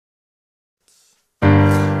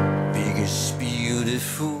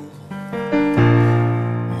fool.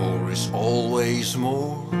 More is always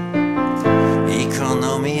more.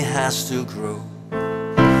 Economy has to grow.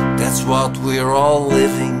 That's what we're all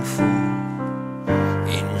living for.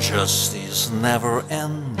 Injustice never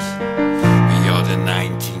ends. We are the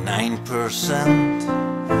 99%.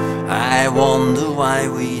 I wonder why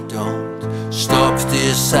we don't stop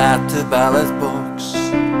this at the ballot box.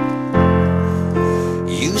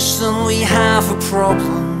 Houston, we have a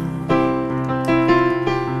problem.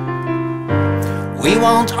 We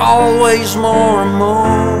want always more and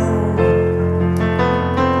more,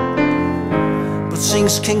 but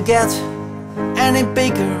things can get any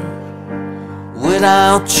bigger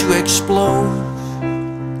without to explode,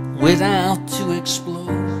 without to explode.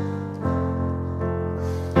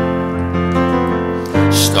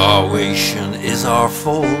 Starvation is our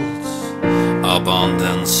fault.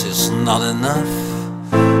 Abundance is not enough.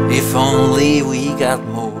 If only we got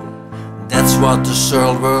more. That's what the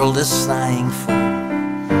third world is dying for.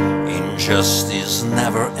 Injustice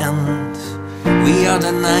never ends. We are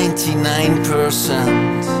the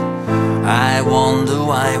 99%. I wonder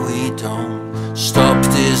why we don't stop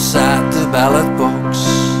this at the ballot box.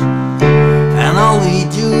 And all we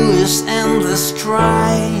do is endless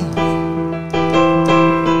cry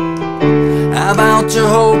about the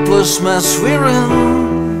hopeless mess we're in.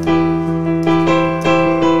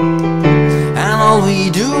 And all we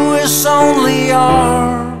do is only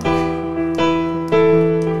argue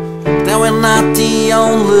that we're not the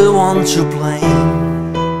only one to blame.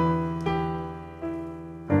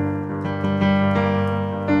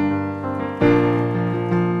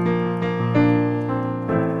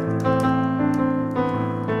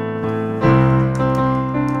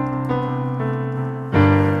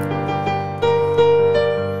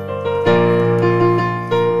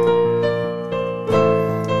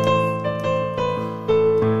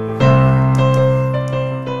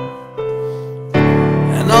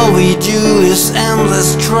 All we do is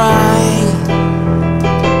endless cry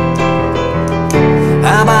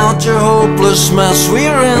about the hopeless mess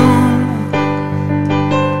we're in.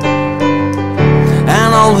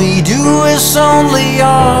 And all we do is only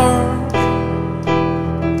argue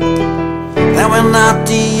that we're not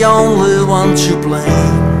the only one to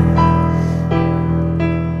blame.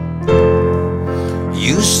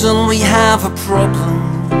 Houston, we have a problem.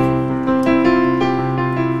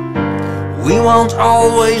 We want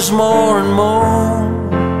always more and more,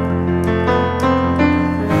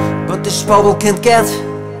 but this bubble can't get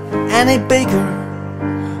any bigger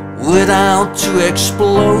without to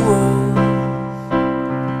explode.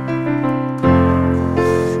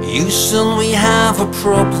 Houston, we have a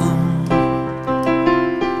problem.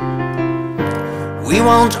 We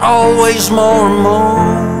want always more and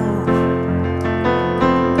more,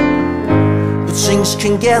 but things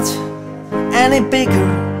can get any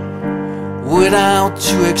bigger without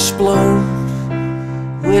to explode,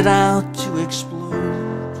 without to explode.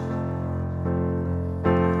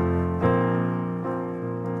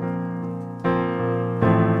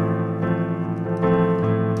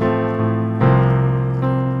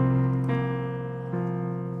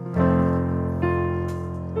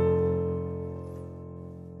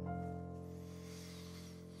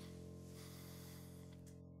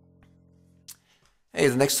 Hey,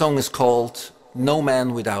 the next song is called No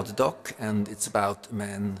Man Without a Dog, and it's about a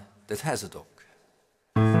man that has a dog.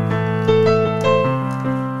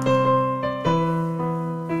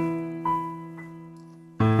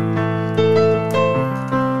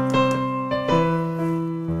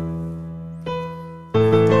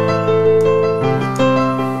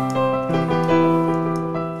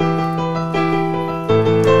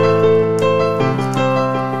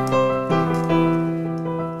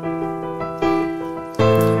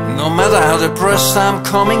 No matter how depressed I'm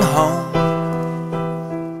coming home,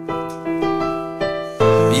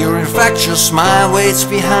 your infectious smile waits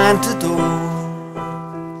behind the door.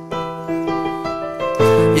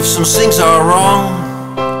 If some things are wrong,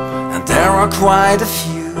 and there are quite a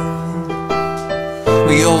few,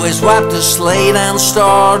 we always wipe the slate and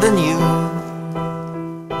start anew.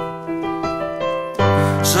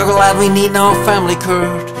 So glad we need no family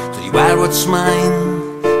court to divide what's mine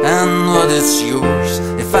and what is yours.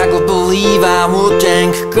 If I could believe, I would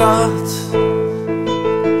thank God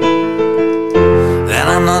that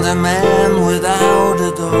I'm not a man without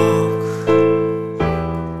a dog.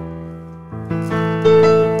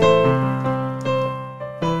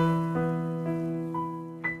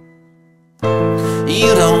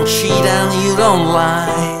 You don't cheat and you don't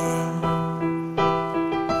lie,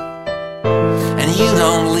 and you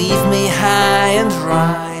don't leave me high and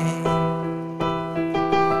dry.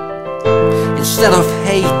 Instead of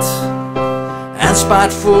hate and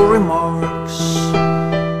spiteful remarks.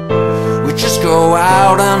 We just go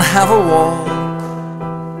out and have a walk.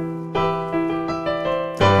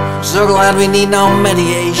 So glad we need no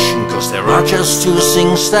mediation, 'cause there are just two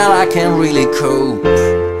things that I can really cope: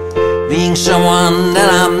 being someone that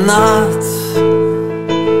I'm not,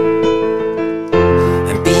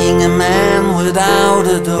 and being a man without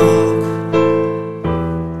a dog.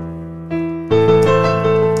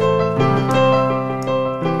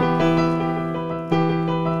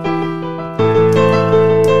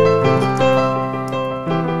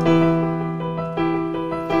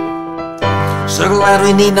 So glad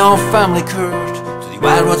we need no family court to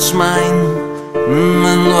divide what's mine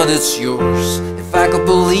and what is yours. If I could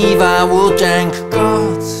believe, I would thank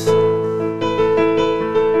God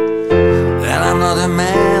that I'm not a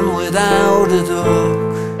man without a dog.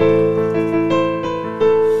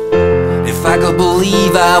 If I could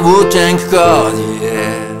believe, I would thank God,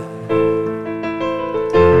 yeah,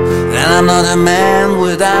 that I'm not a man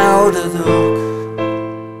without a dog.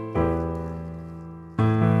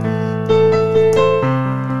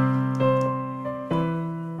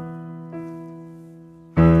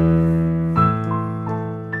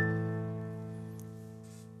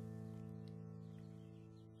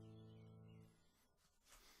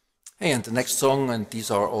 Hey, and the next song, and these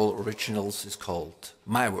are all originals, is called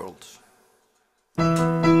My World.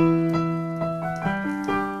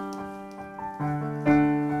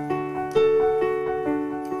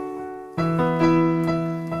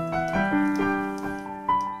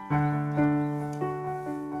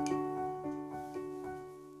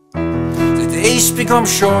 The days become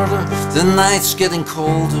shorter, the nights getting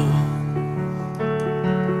colder.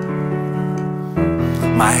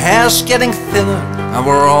 My hair's getting thinner, and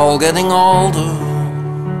we're all getting older.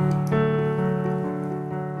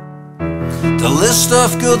 The list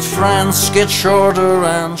of good friends gets shorter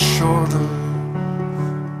and shorter.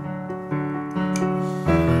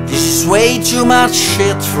 This is way too much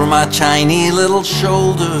shit for my tiny little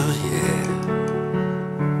shoulder, yeah.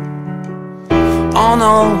 Oh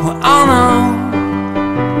no, oh no,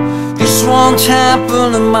 this won't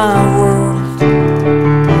happen in my world.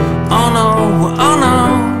 Oh no, oh no,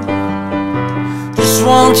 this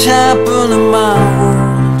won't happen in my world.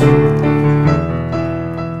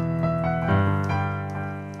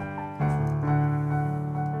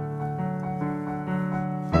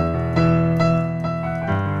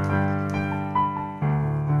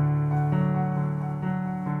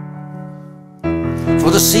 For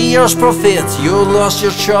the seer's profit, you lost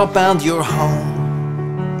your job and your home.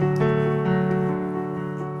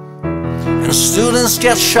 And students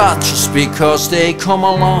get shot just because they come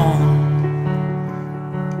along.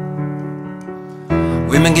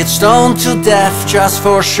 Women get stoned to death just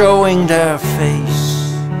for showing their face.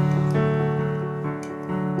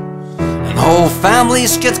 And whole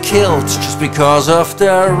families get killed just because of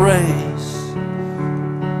their race.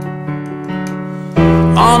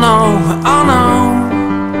 Oh no, oh no,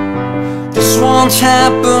 this won't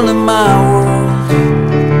happen in my world.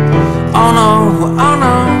 Oh no, oh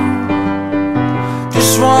no, this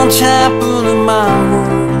won't happen in my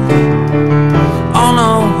world. Oh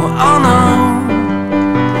no, oh no,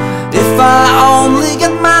 if I only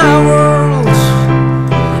get my world.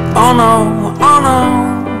 Oh no, oh no,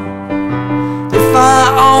 if I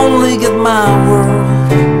only get my world.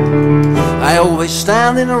 I always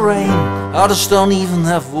stand in the rain, others don't even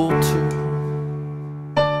have water.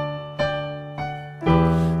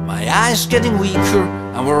 My eyes getting weaker,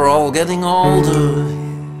 and we're all getting older.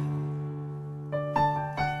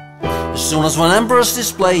 As soon as one emperor's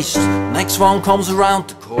displaced, next one comes around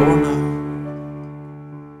the corner.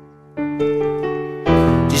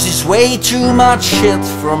 This is way too much shit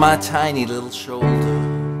for my tiny little shoulder.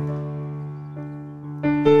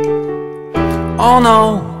 Oh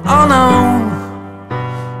no, oh no,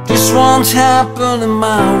 this won't happen in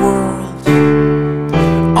my world.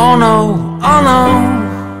 Oh no, oh no,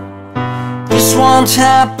 this won't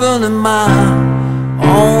happen in my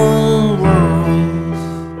own world.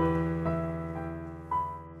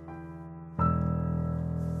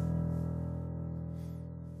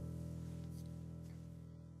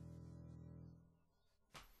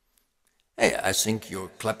 Hey, I think you're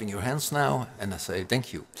clapping your hands now, and I say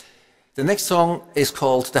thank you. The next song is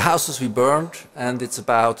called The Houses We Burned, and it's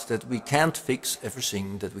about that we can't fix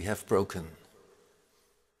everything that we have broken.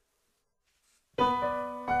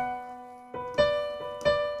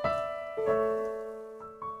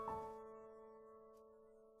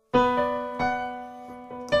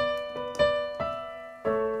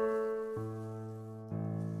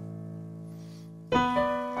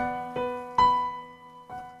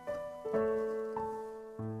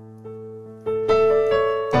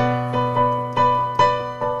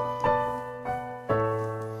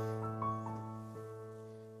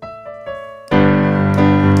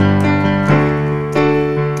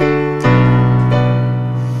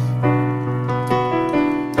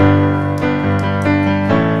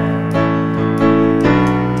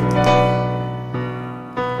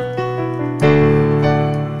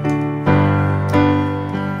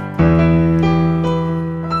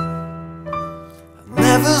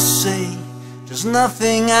 never say there's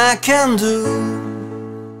nothing I can do.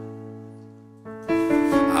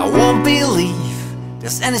 I won't believe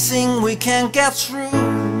there's anything we can't get through.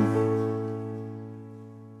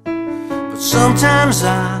 But sometimes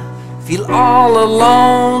I feel all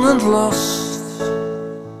alone and lost.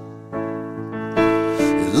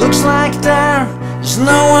 It looks like there is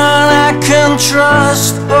no one I can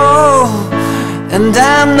trust. Oh, and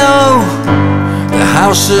I know the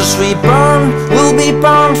houses we burn will be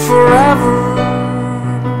burned forever.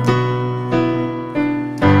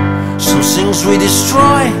 Some things we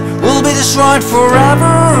destroy will be destroyed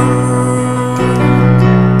forever.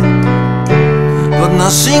 But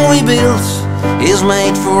nothing we build is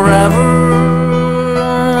made forever.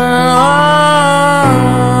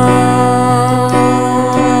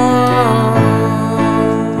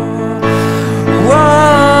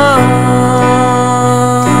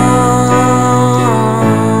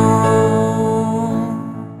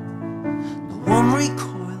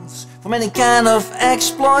 From any kind of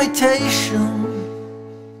exploitation,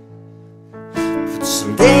 but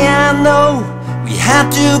someday I know we had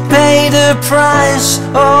to pay the price.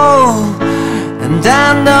 Oh, and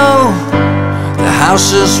I know the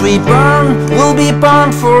houses we burn will be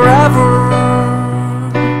burned forever.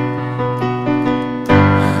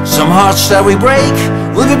 Some hearts that we break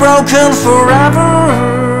will be broken forever.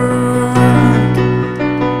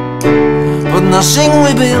 But nothing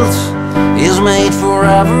we build is made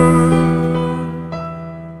forever.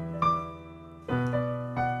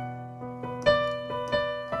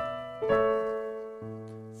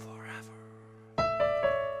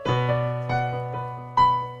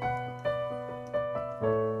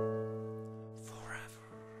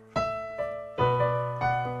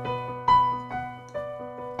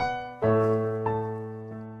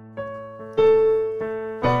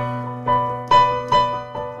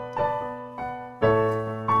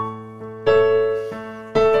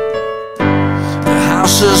 The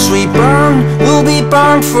houses we burn will be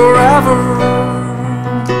burned forever.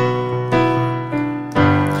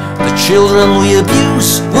 The children we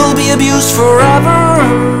abuse will be abused forever.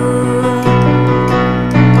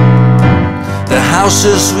 The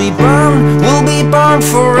houses we burn will be burned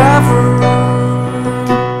forever.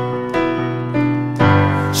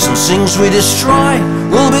 Some things we destroy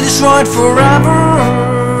will be destroyed forever.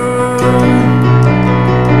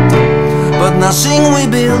 But nothing we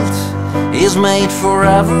build is made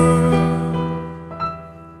forever.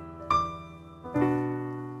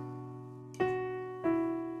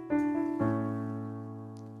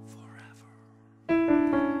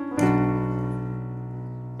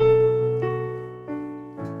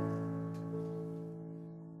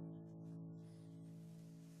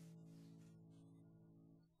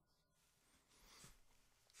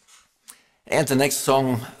 And the next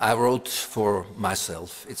song I wrote for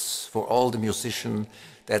myself. It's for all the musicians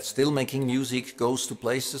that still making music, goes to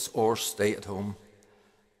places or stay at home.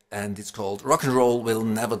 And it's called Rock and Roll Will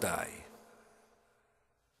Never Die.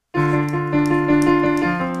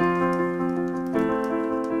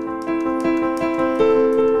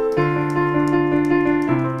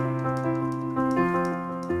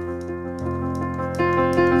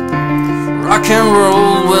 Rock and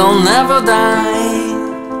roll will never die.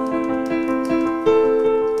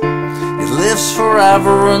 It lives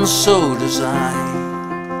forever and so does I.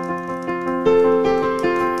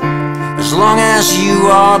 As long as you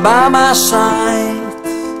are by my side,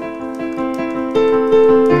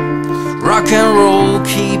 rock and roll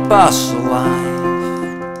keep us alive.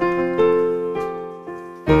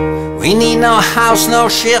 We need no house, no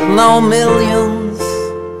shit, no millions,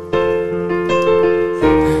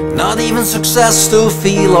 not even success to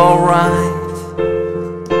feel alright.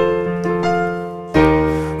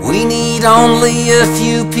 We need only a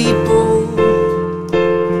few people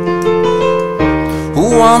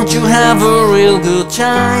who want to have a real good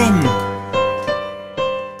time.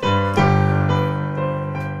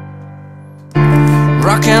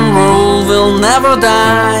 Rock and roll will never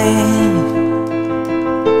die,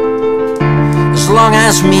 as long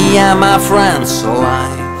as me and my friends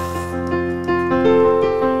alive.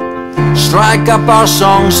 Strike up our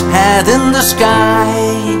songs, head in the sky,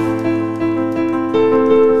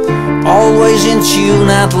 always in tune,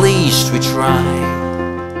 at least we try.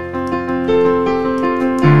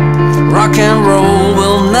 Rock and roll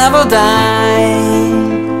will never die.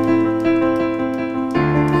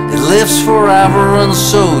 It lives forever and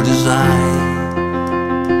so does I.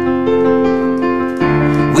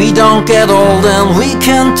 We don't get old and we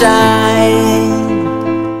can't die,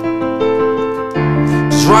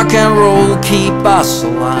 'cause rock and roll keep us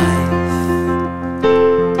alive.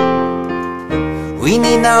 We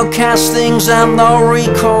need no castings and no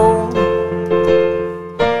recall.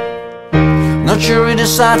 Not sure he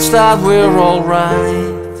decides that we're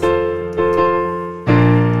alright.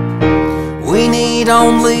 We need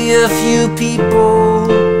only a few people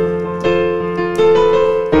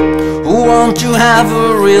who want to have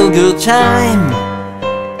a real good time.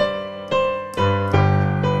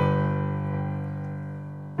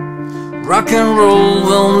 Rock and roll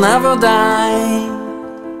will never die.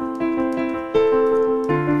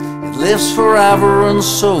 It lives forever and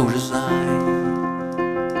so does I.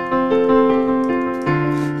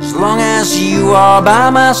 As long as you are by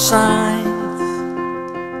my side,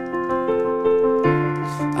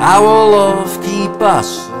 our love keep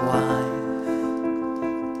us alive.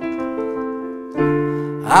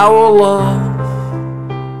 Our love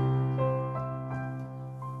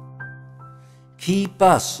keep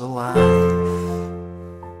us alive.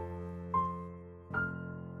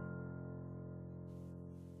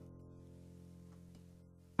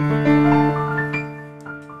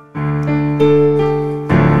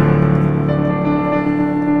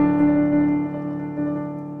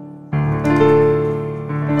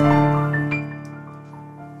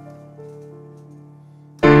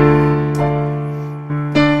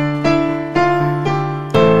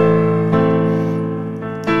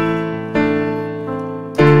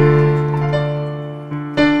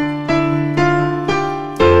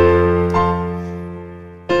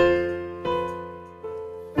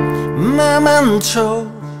 Memento,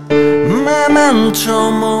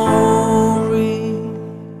 memento mori.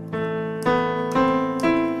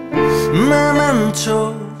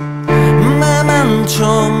 Memento,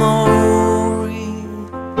 memento mori.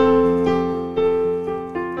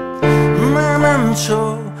 Memento,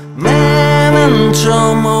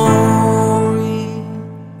 memento mori.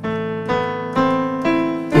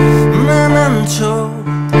 Memento,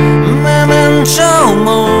 memento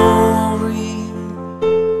mori.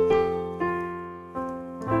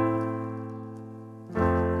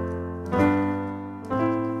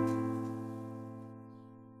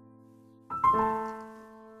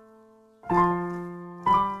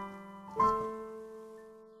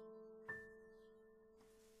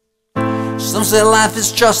 Some say life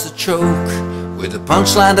is just a joke with a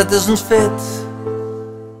punchline that doesn't fit.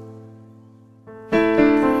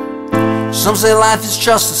 Some say life is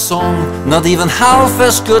just a song, not even half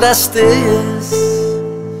as good as this.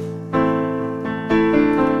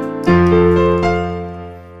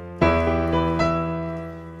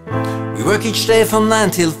 We work each day from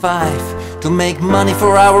 9 till 5 to make money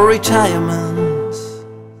for our retirement.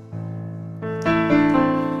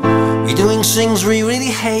 We're doing things we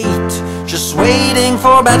really hate, just waiting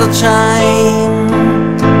for a better time.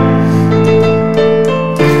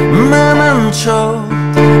 Memento,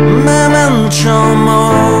 memento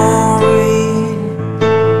mori.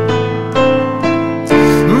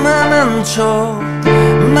 Memento,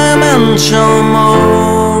 memento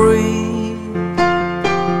mori.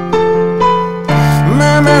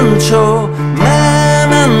 Memento,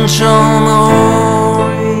 memento mori.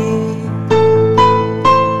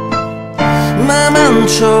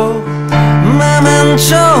 Memento,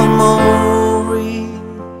 memento mori.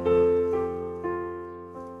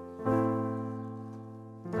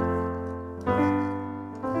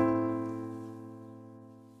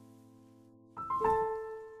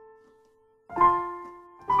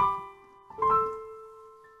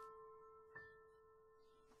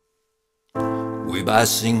 We buy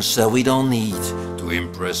things that we don't need to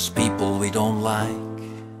impress people we don't like.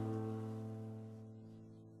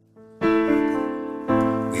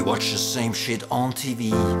 We watch the same shit on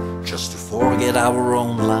TV just to forget our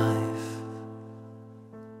own life.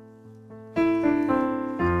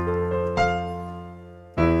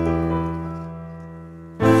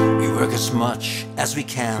 We work as much as we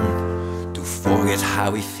can to forget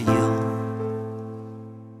how we feel.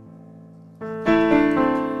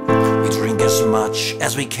 We drink as much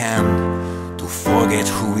as we can to forget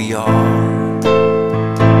who we are.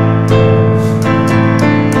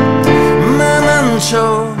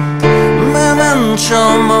 Memento, memento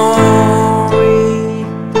mori.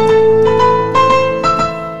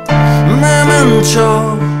 Memento,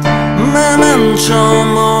 memento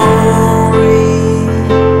mori.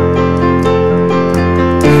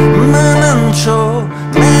 Memento,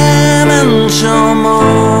 memento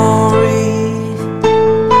mori.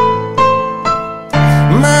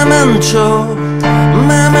 Memento,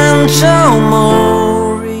 memento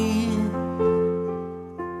mori.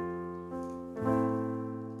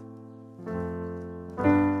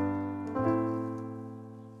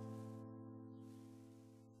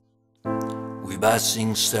 We buy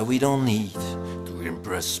things that we don't need to impress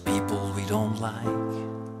impress people we don't like.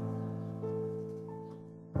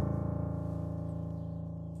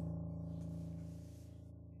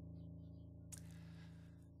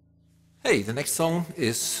 Hey, the next song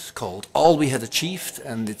is called All We Had Achieved,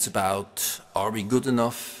 and it's about, are we good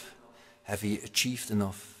enough? Have we achieved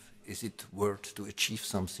enough? Is it worth to achieve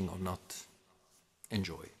something or not?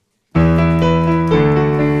 Enjoy.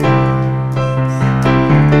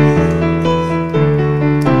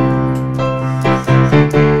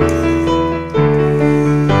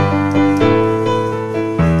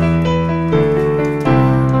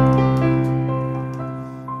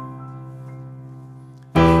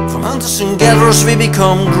 From hunters and gatherers we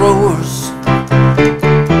become growers.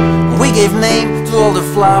 We gave name to all the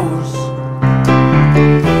flowers.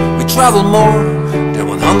 We travel more than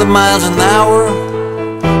 100 miles an hour,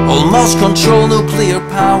 almost control nuclear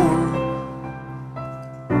power.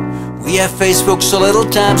 We have Facebook, so little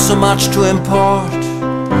time, so much to import,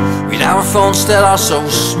 with our phones that are so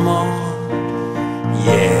small.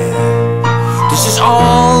 Yeah, this is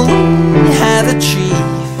all we had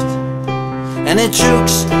achieved, and it took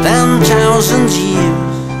 10,000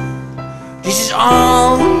 years. This is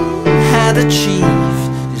all we had achieved.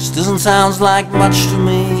 This doesn't sound like much to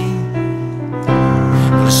me.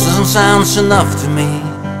 This doesn't sound enough to me.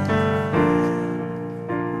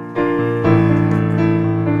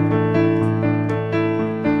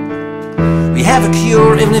 We have a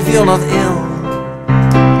cure even if you're not ill.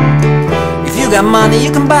 If you got money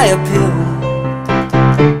you can buy a pill.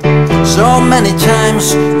 So many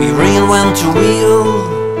times we reinvent the wheel,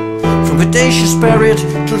 from Cretaceous period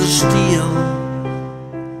to the steel.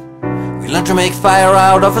 We learned to make fire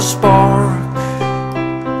out of a spark,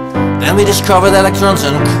 then we discovered electrons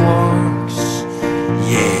and quarks.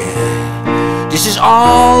 Yeah, this is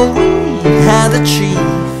all we had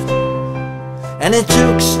achieved, and it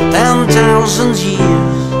took 10,000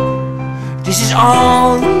 years. This is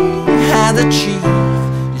all we had achieved.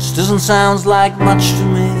 This doesn't sound like much to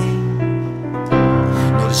me.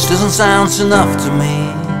 No, this doesn't sound enough to me.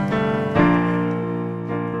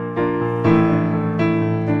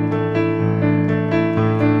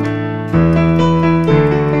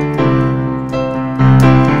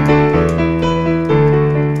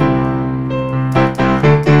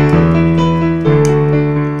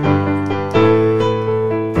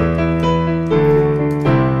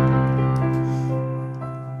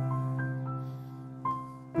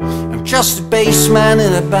 Just a bass man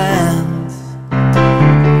in a band,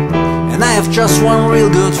 and I have just one real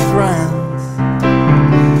good friend.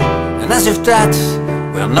 And as if that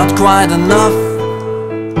were not quite enough,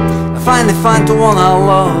 I finally find the one I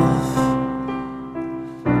love.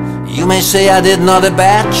 You may say I did not a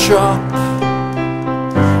bad job,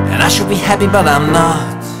 and I should be happy, but I'm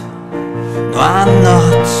not. No, I'm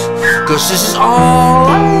not, 'cause this is all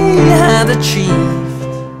I had achieved,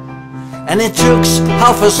 and it took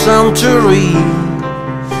half a century.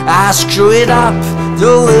 I screw it up to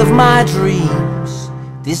live my dreams.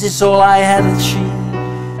 This is all I had achieved,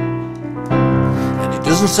 and it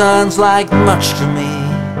doesn't sound like much to me.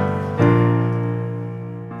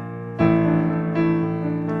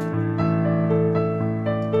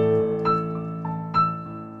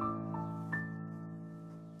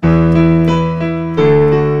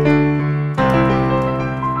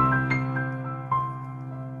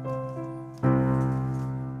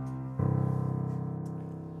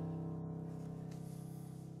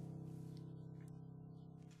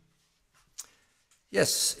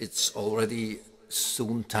 Yes, it's already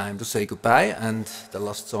soon time to say goodbye, and the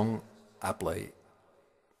last song I play,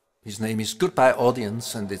 his name is Goodbye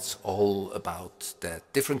Audience, and it's all about the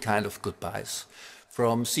different kind of goodbyes,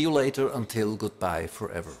 from see you later until goodbye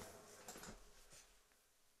forever.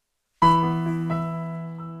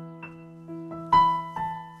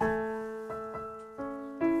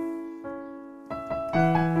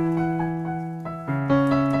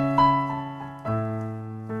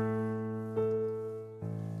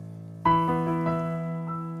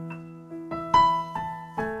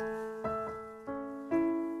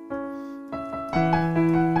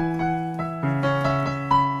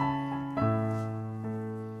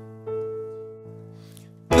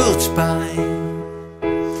 Goodbye,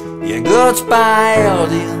 yeah, goodbye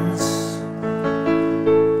audience.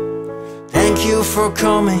 Thank you for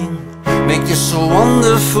coming, make this a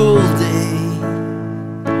wonderful day.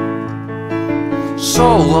 So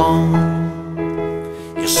long,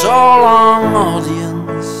 yeah, so long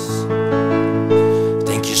audience.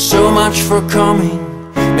 Thank you so much for coming,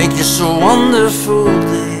 make this a wonderful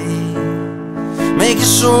day. Make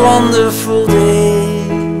this a wonderful day.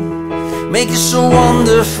 Make this a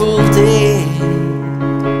wonderful day,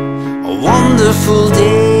 a wonderful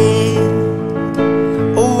day,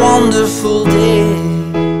 a wonderful day.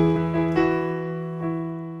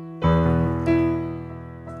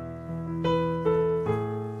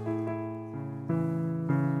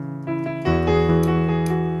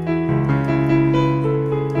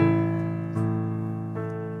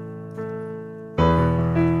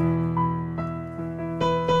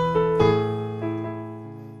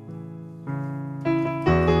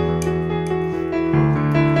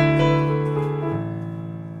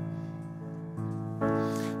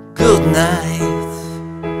 Good night,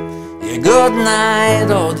 yeah, good night,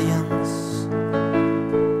 audience.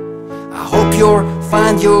 I hope you'll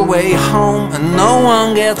find your way home and no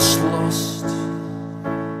one gets lost.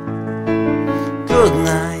 Good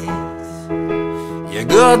night, yeah,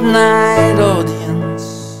 good night,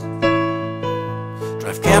 audience.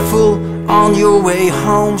 Drive careful on your way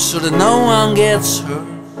home so that no one gets hurt,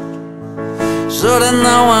 so that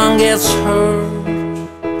no one gets hurt,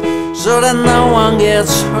 so that no one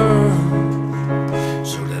gets hurt,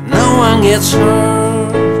 so that no one gets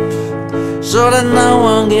hurt, so that no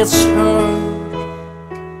one gets hurt.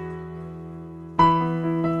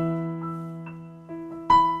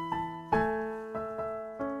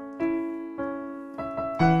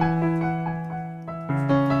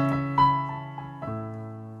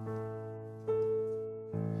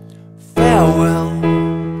 Farewell,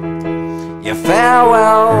 yeah,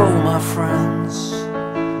 farewell, my friends.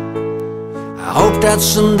 I hope that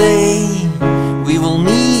someday we will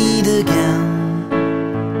meet again.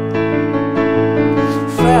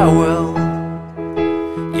 Farewell,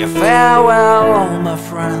 yeah, farewell, my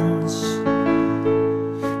friends.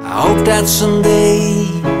 I hope that someday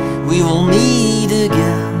we will meet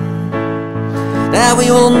again. That we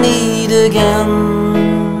will meet again.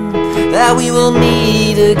 That we will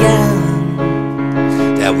meet again.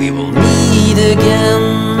 That we will meet again.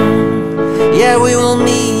 Yeah, we will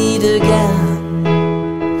meet again.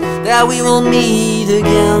 That we will meet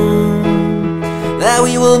again. That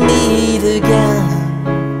we will meet again.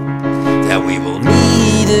 That we will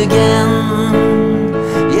meet again.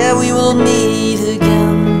 Yeah, we will meet again.